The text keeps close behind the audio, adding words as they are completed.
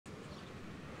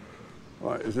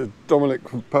Right, is it Dominic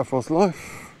from Paphos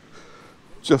Life?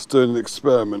 Just doing an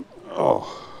experiment.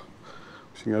 Oh,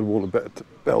 wishing I'd worn a better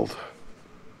belt.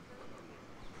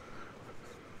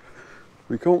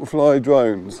 We can't fly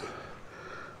drones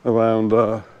around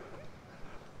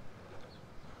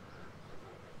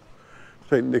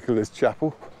St. Nicholas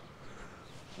Chapel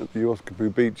at the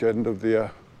Oscarpoo beach end of the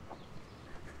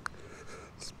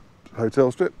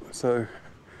hotel strip, so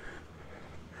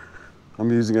I'm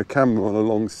using a camera on a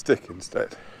long stick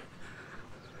instead.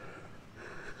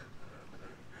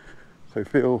 So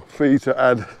feel free to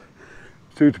add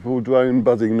suitable drone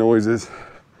buzzing noises.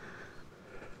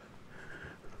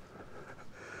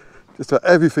 Just about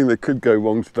everything that could go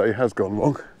wrong today has gone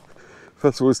wrong.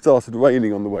 First of all, it started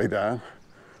raining on the way down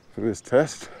for this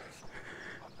test.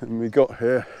 And we got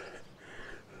here,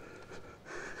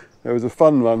 there was a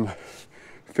fun run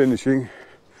finishing,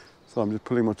 so I'm just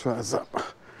pulling my trousers up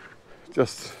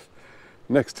just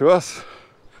next to us.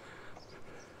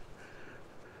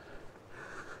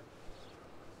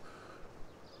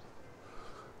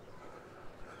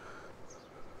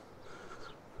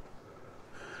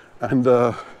 And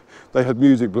they had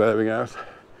music blaring out,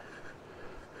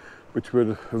 which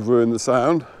would have ruined the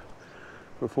sound,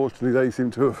 but fortunately they seem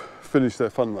to have finished their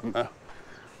fun run now.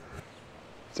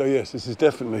 So yes, this is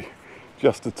definitely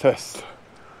just a test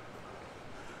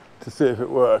to see if it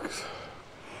works.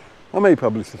 I may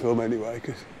publish the film anyway,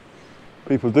 because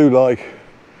people do like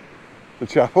the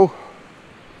chapel.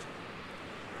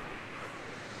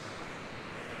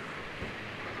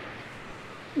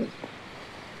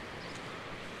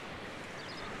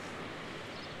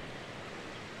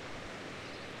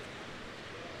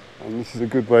 And this is a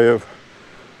good way of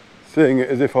seeing it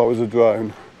as if I was a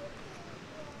drone.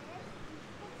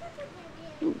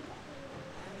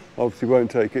 Obviously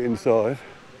won't take it inside.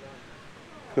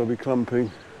 I'll be clumping.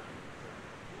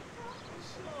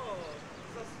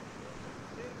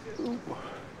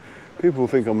 People will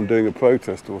think I'm doing a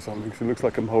protest or something, because it looks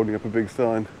like I'm holding up a big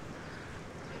sign.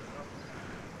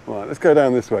 Right, let's go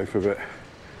down this way for a bit.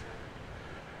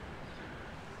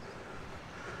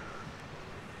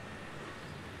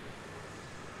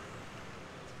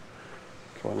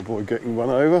 Trying to avoid getting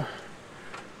run over.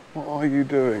 What are you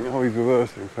doing? Oh, he's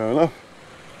reversing, fair enough.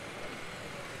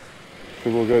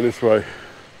 Then we'll go this way.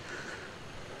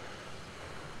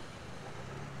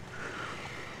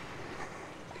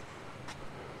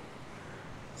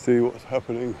 See what's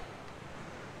happening.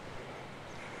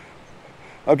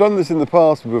 I've done this in the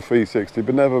past with a 360,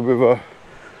 but never with a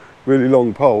really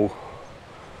long pole.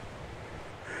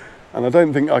 And I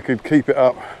don't think I could keep it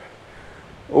up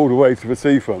all the way to the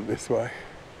seafront this way.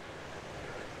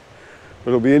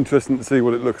 But it'll be interesting to see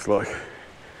what it looks like,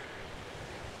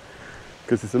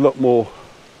 because it's a lot more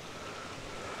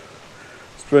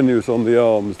strenuous on the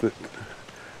arms that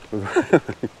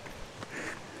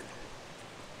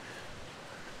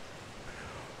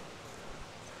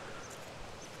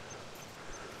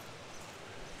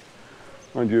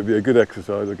mind you, it'd be a good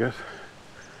exercise, I guess.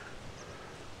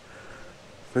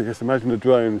 So just imagine a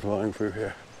drone flying through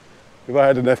here. If I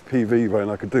had an FPV drone,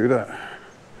 I could do that.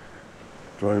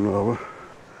 Drone rather.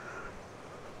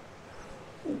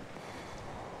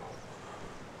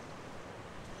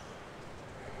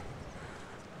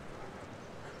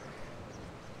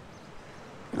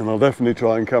 And I'll definitely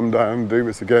try and come down and do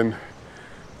this again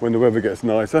when the weather gets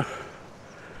nicer.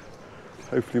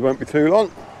 Hopefully it won't be too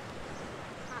long.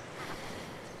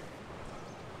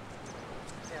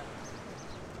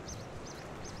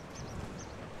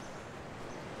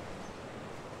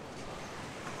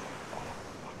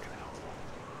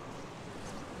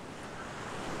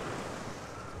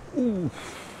 Ooh.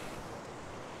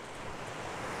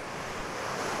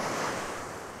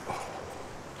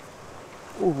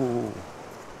 Ooh.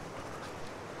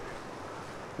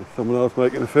 There's someone else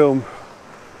making a film.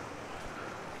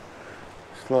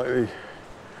 Slightly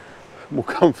more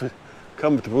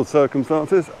comfortable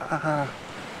circumstances.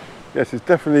 Yes, it's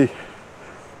definitely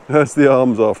hurts the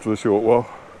arms after a short while.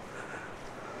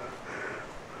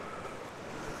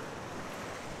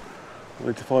 I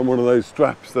need to find one of those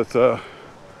straps that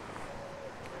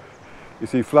you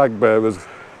see flag bearers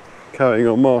carrying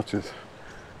on marches.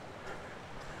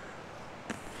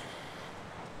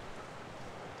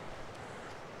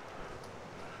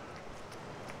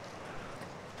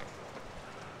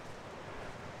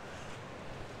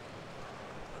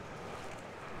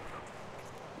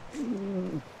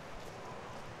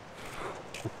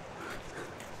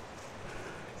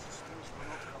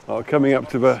 Oh, coming up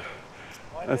to the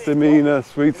Letymbou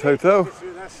Suites Hotel.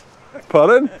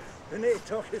 Pardon? You need to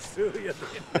talk us through your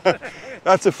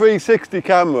That's a 360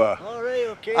 camera. All right,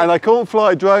 okay. And I can't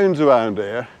fly drones around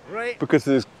here. Right. right? because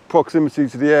of its proximity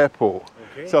to the airport.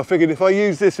 Okay. So I figured if I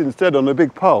use this instead on a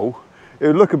big pole, it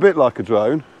would look a bit like a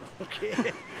drone.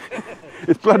 Okay.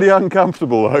 It's bloody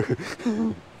uncomfortable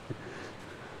though.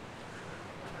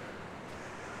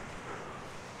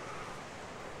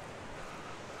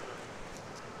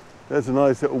 There's a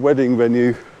nice little wedding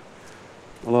venue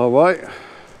on our right.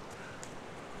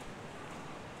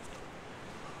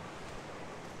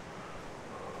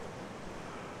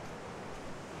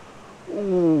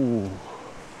 Ooh.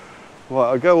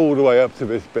 Right, I'll go all the way up to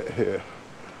this bit here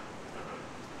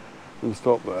and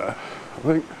stop there.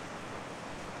 I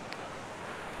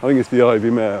think it's the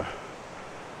Ivi Mare.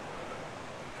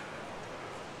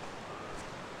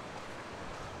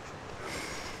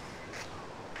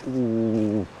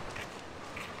 Ooh.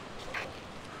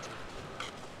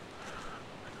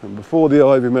 And before the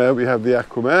Ivi Mare we have the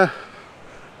Aqua Mare.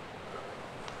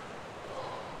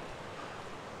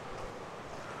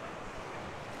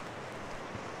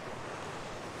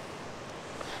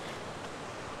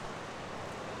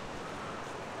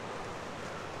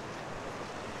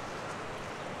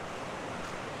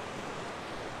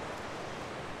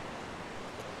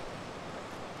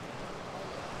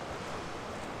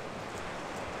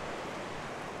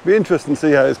 Be interesting to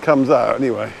see how this comes out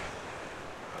anyway.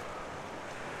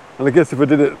 And I guess if I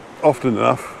did it often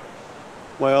enough,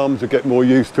 my arms would get more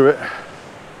used to it.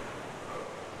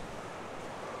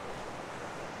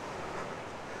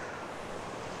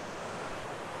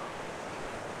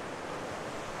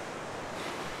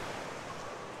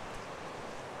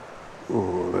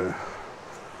 Oh, there.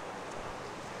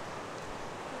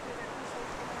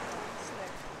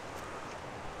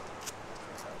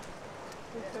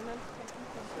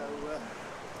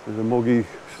 There's a moggy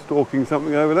stalking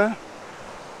something over there.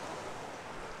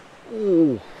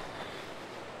 Ooh.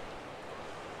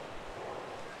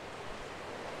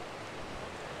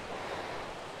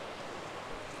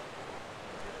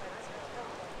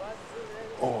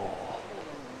 Oh.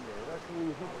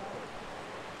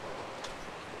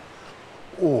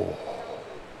 Oh.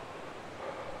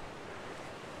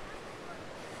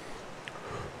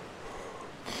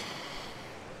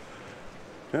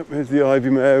 Yep, here's the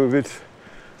Ivi Mare with its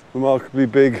remarkably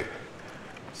big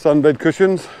sunbed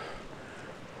cushions.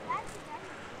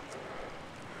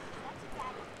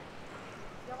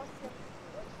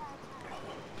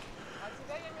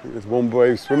 I think there's one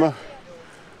brave swimmer.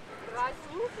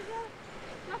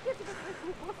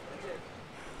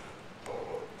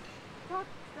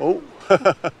 Oh,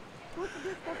 the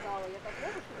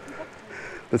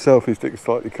selfie stick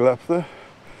slightly collapsed there.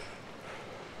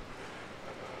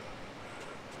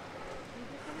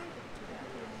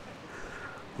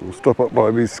 We'll stop up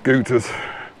by these scooters.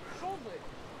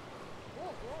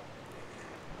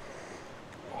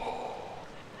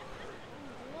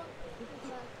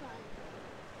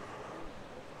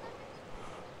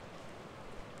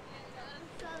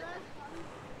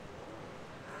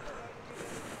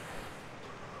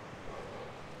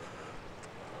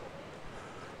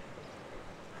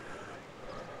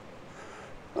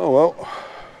 Oh well,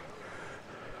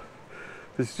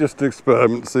 it's just an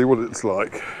experiment to see what it's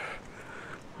like.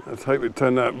 Let's hope it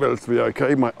turned out relatively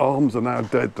okay. My arms are now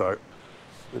dead though.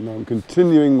 And I'm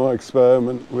continuing my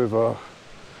experiment with the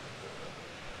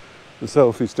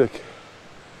selfie stick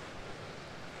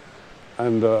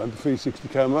and the 360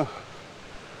 camera.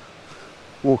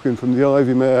 Walking from the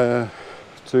Ivi Mare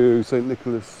to St.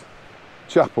 Nicholas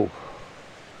Chapel.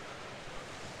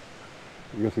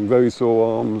 I'm getting very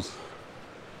sore arms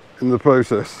in the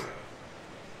process.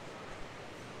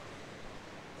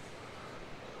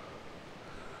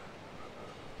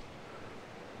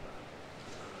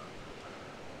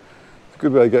 It's a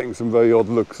good way of getting some very odd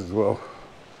looks as well.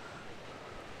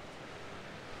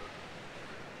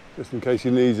 Just in case you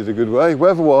needed a good way.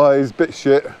 Weather-wise, bit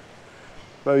shit,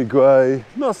 very grey,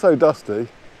 not so dusty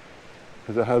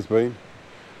as it has been.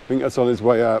 I think that's on its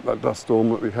way out, that dust storm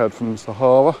that we had from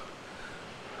Sahara.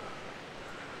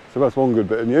 So that's one good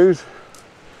bit of news.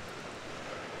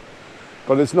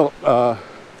 But it's not a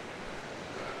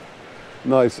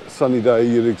nice sunny day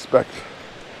you'd expect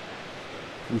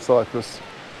from Cyprus.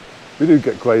 We do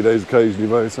get grey days occasionally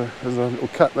though, so there's a little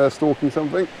cat there stalking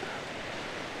something.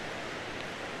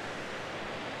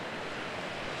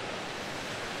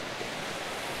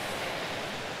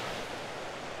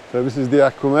 So this is the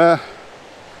Aqua Mare.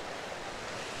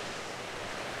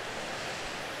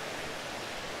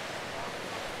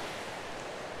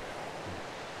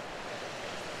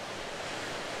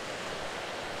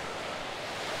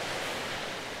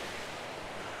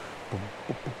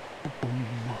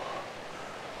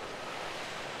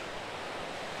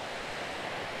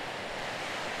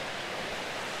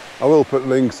 I will put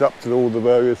links up to all the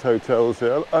various hotels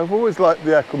here. I've always liked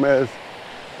the Ivi Mare's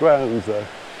grounds though.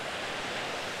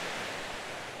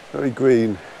 Very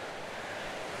green.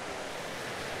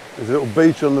 There's a little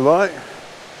beach on the right.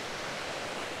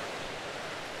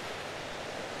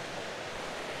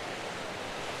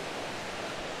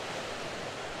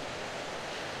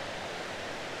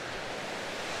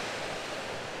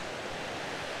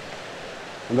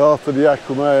 And after the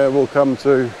Ivi Mare we'll come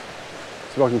to, see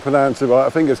if I can pronounce it right, I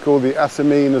think it's called the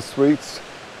Asimina Suites.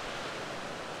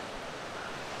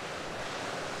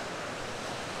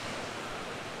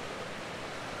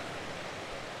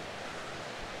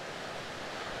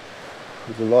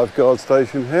 There's a lifeguard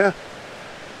station here.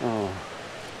 Oh.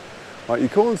 Right, you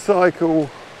can't cycle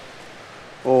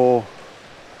or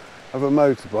have a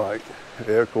motorbike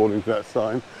here according to that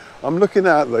sign. I'm looking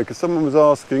out though because someone was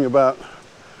asking about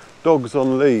dogs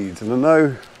on leads, and I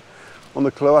know on the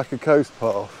Cloaca Coast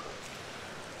path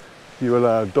you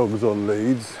allow dogs on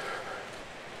leads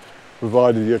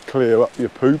provided you clear up your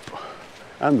poop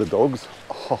and the dogs.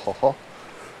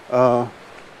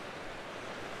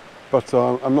 But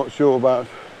I'm not sure about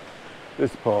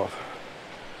this part.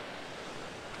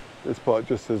 This part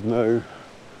just says no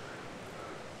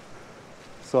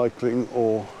cycling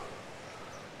or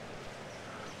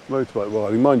motorbike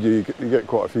riding. Mind you, you get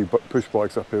quite a few push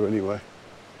bikes up here anyway.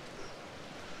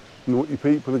 Naughty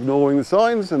people ignoring the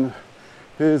signs, and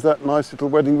here's that nice little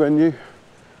wedding venue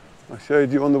I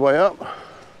showed you on the way up.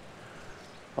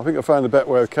 I think I found a better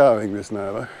way of carrying this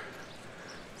now though.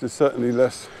 It's certainly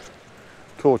less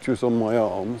tortuous on my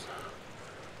arms,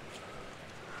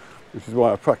 which is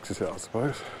why I practice it I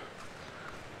suppose.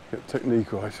 Get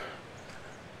technique right.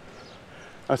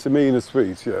 Asimina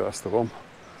Suites, yeah, that's the one.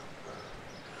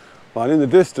 Right, in the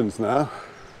distance now,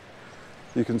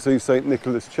 you can see St.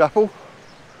 Nicholas Chapel.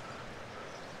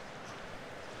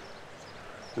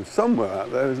 And somewhere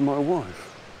out there is my wife.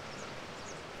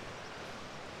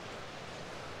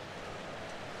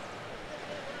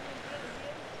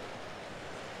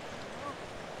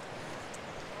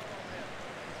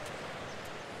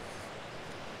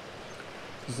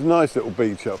 It's a nice little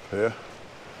beach up here.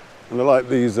 And I like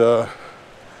these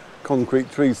concrete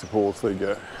tree supports they've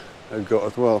got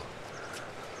as well.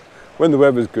 When the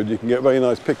weather's good, you can get very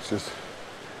nice pictures,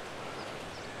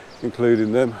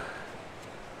 including them.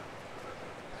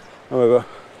 However,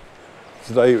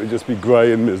 today it would just be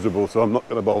grey and miserable, so I'm not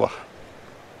going to bother.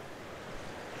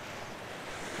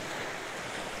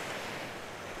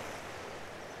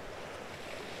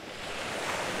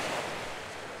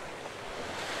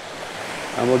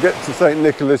 And we'll get to St.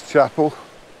 Nicholas Chapel,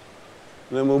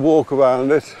 and then we'll walk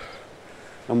around it,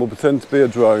 and we'll pretend to be a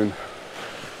drone.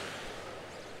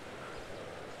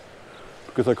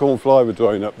 Because I can't fly the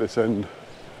drone up this end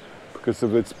because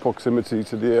of its proximity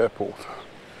to the airport.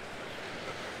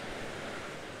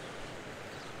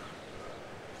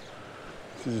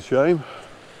 Which is a shame.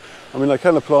 I mean, I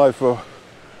can apply for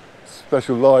a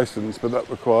special license, but that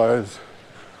requires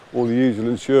all the usual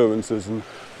insurances and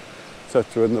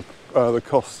etc., and the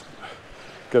cost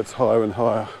gets higher and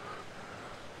higher.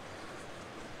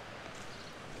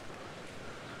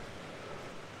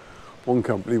 One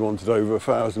company wanted over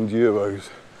 €1,000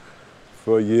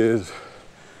 for a year's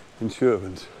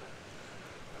insurance,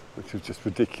 which is just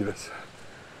ridiculous.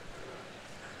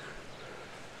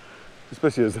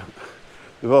 Especially as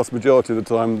the vast majority of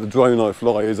the time the drone I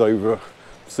fly is over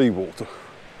seawater.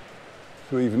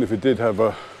 So even if it did have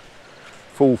a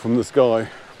fall from the sky,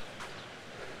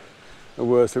 or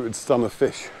worse, it would stun a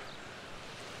fish.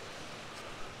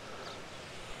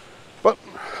 But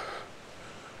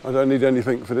I don't need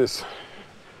anything for this,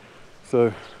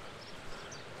 so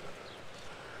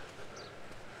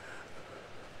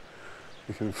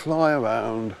we can fly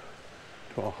around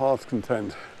to our heart's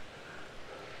content.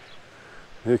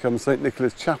 Here comes St.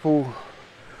 Nicholas Chapel.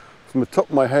 From the top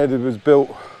of my head, it was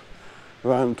built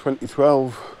around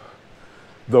 2012,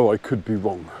 though I could be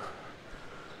wrong.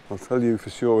 I'll tell you for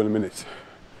sure in a minute.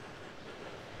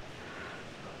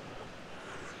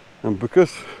 And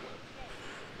because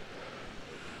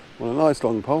I'm on a nice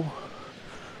long pole,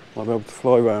 I'll be able to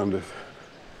fly around it.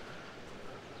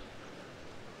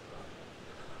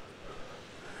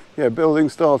 Yeah, building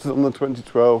started on the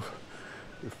 2012,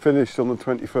 it finished on the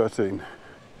 2013.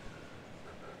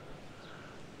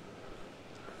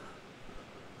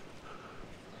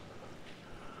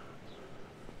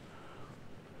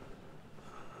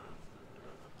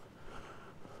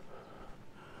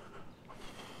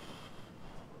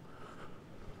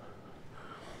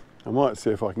 I might see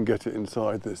if I can get it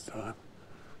inside this time.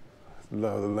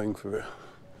 Lower the length of it,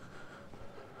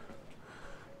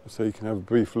 so you can have a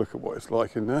brief look at what it's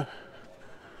like in there.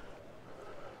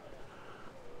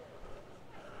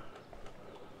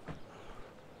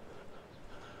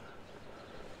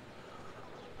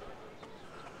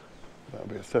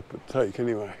 a separate take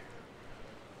anyway.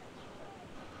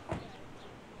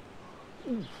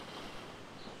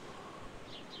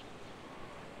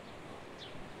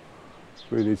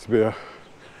 Really needs to be a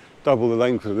double the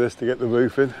length of this to get the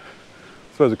roof in. I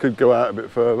suppose I could go out a bit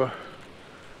further.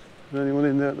 Is there anyone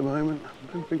in there at the moment?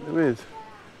 I don't think there is.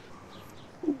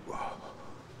 Ooh.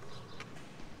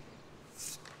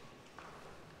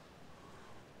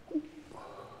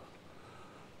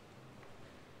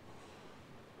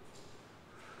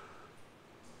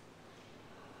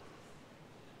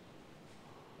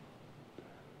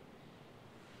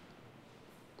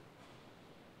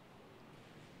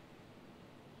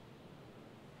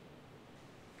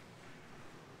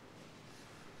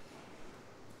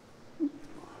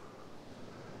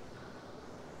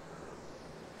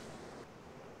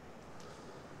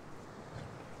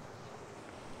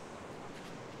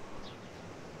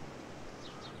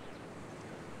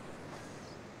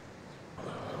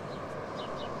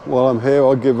 While I'm here,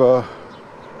 I'll give a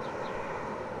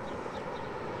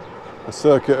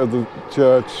circuit of the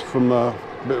church from a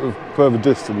bit of further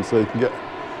distance so you can get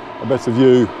a better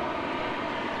view.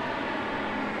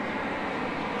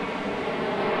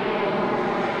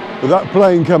 But that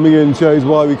plane coming in shows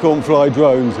why we can't fly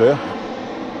drones here.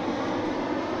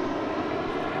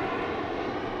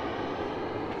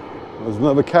 There's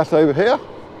another cat over here.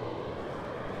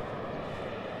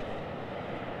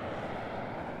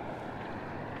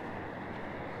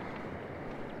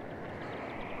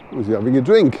 Was he having a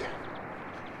drink?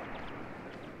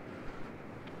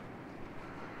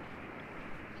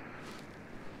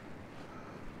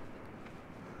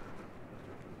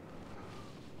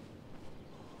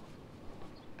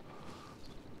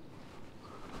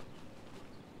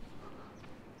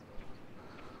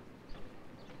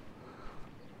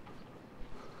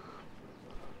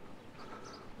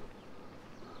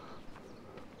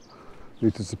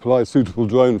 Need to supply suitable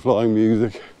drone flying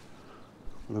music,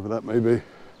 whatever that may be.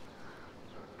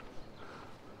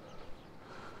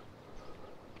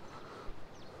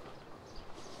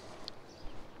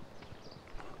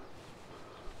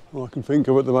 All I can think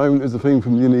of at the moment is the theme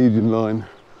from the Indonesian line,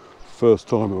 first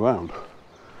time around.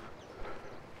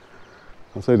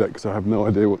 I say that because I have no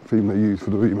idea what theme they used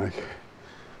for the remake.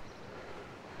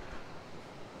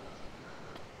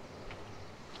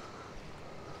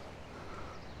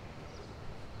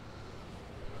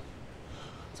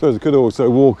 I suppose I could also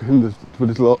walk in this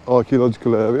little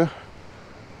archaeological area.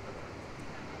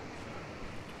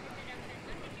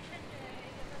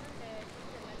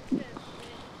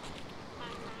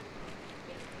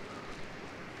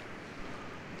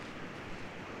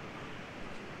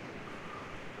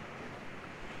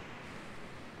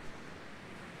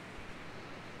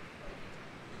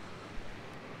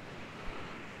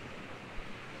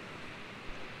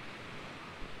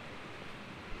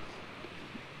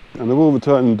 And I will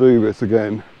return and do this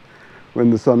again when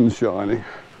the sun's shining.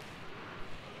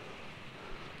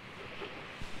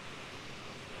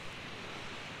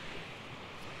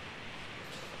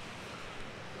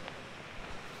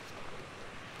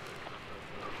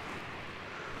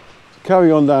 To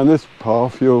carry on down this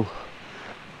path, you'll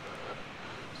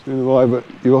soon arrive at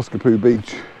Akoursos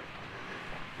beach.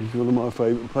 This is one of my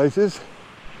favourite places.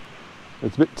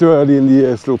 It's a bit too early in the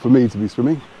year still for me to be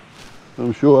swimming.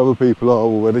 I'm sure other people are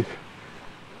already.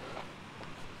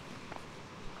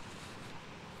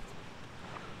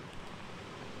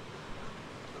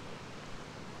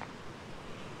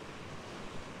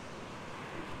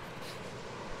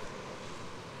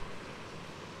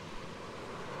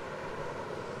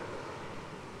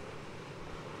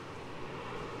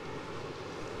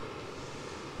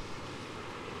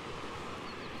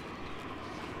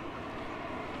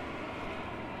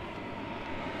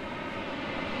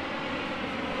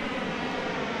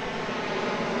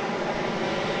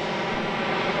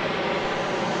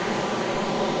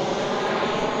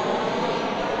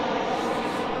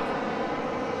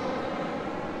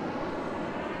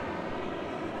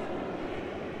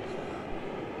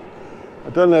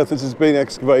 I don't know if this has been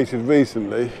excavated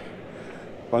recently.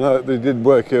 I know that they did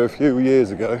work here a few years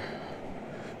ago.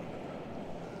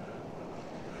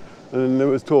 And then there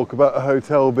was talk about a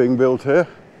hotel being built here.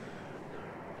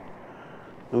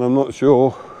 And I'm not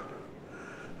sure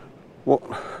what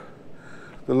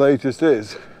the latest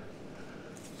is.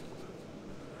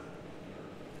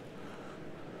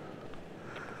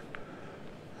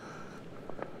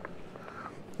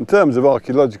 In terms of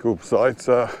archaeological sites,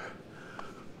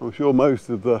 I'm sure most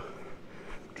of the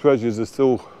treasures are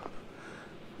still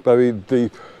buried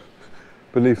deep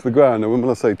beneath the ground. And when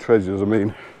I say treasures, I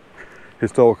mean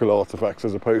historical artefacts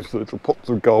as opposed to little pots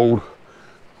of gold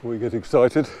before we get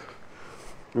excited.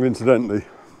 And incidentally,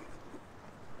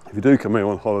 if you do come here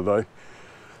on holiday,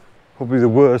 probably the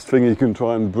worst thing you can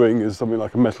try and bring is something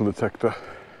like a metal detector,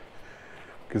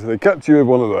 because if they catch you with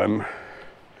one of them,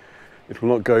 it will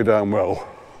not go down well.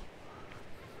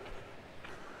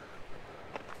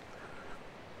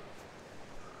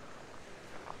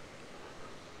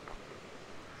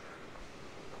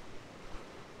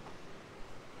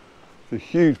 There's a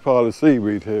huge pile of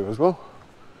seaweed here as well.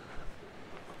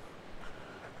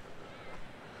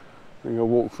 I think I'll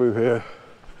walk through here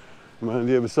and around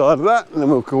the other side of that, and then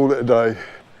we'll call it a day.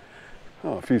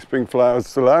 Oh, a few spring flowers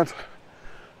still out.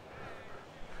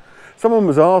 Someone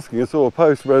was asking, I saw a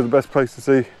post, where's the best place to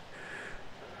see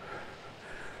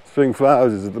spring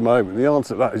flowers is at the moment. The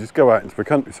answer to that is just go out into the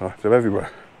countryside, they're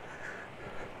everywhere.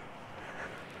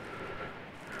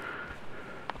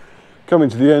 Coming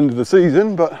to the end of the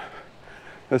season, but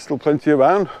there's still plenty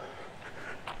around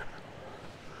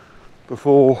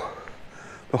before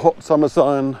the hot summer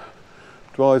sun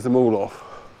dries them all off.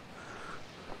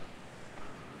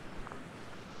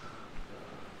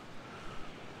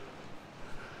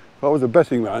 If I was a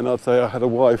betting man, I'd say I had a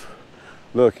wife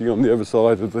lurking on the other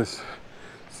side of this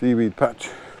seaweed patch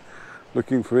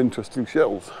looking for interesting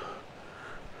shells.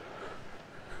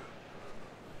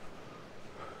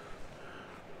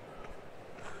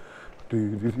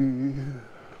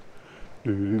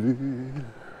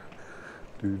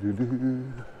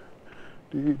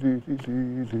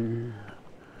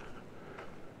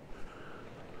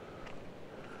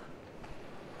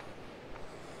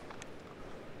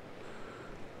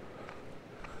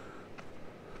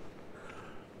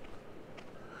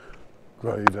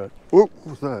 Grey day. Oh,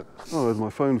 what's that? Oh, there's my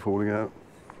phone falling out.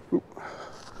 Oop.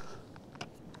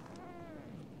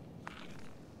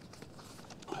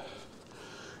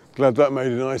 Glad that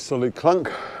made a nice solid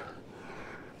clunk.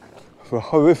 For a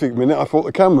horrific minute I thought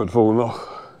the camera had fallen off.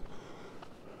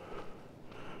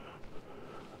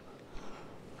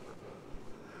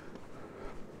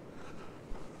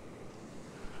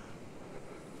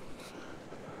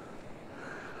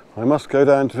 I must go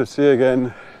down to the sea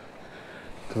again,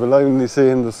 to the lonely sea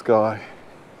in the sky.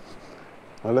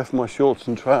 I left my shorts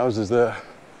and trousers there.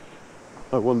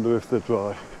 I wonder if they're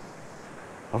dry.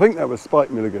 I think that was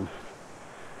Spike Milligan,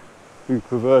 who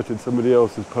perverted somebody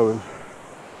else's poem.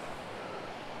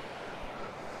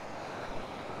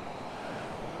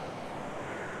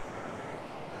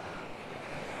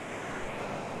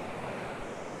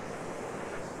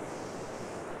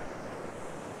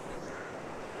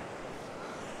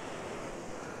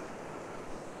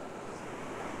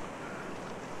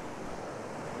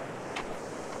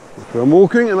 So I'm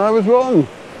walking and I was wrong.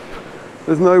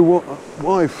 There's no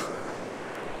wife.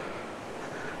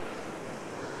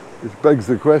 Which begs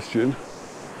the question,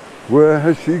 where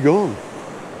has she gone?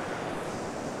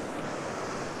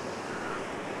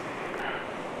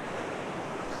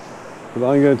 But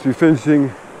I'm going to be finishing,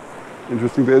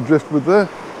 interesting bit of driftwood there,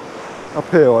 up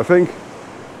here I think,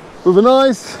 with a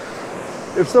nice,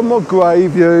 if somewhat grey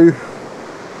view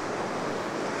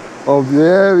of the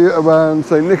area around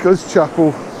St Nicholas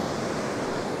Chapel.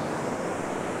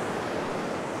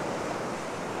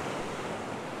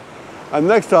 And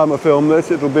next time I film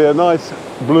this, it'll be a nice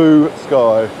blue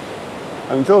sky.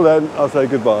 And until then, I'll say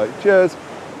goodbye. Cheers.